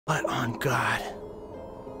Oh, God.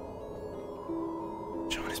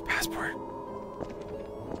 Showing his passport.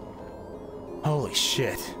 Holy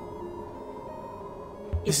shit.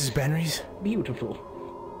 This is Benry's? Beautiful.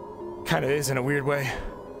 Kinda is in a weird way.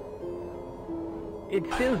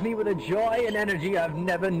 It fills me with a joy and energy I've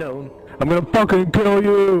never known. I'm gonna fucking kill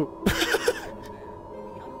you!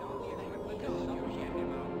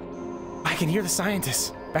 I can hear the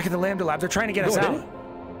scientists back at the Lambda lab. They're trying to get us out.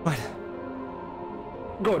 What?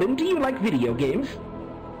 Gordon, do you like video games?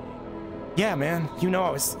 Yeah, man. You know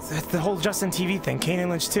I was... the whole Justin TV thing. Kane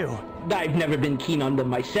and Lynch too. I've never been keen on them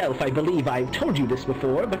myself. I believe I've told you this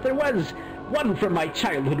before, but there was one from my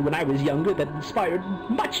childhood when I was younger that inspired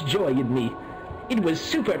much joy in me. It was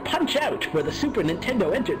Super Punch-Out for the Super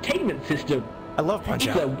Nintendo Entertainment System. I love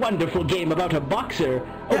Punch-Out. It's a wonderful game about a boxer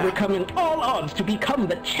overcoming all odds to become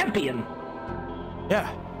the champion.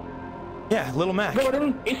 Yeah. Yeah, Little Mac.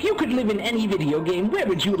 Gordon, if you could live in any video game, where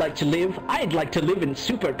would you like to live? I'd like to live in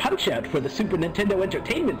Super Punch-Out for the Super Nintendo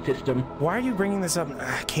Entertainment System. Why are you bringing this up?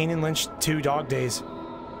 Kane and Lynch 2 Dog Days.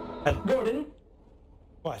 Gordon?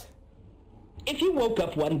 What? If you woke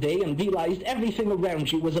up one day and realized everything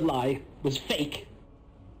around you was a lie, was fake,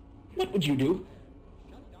 what would you do?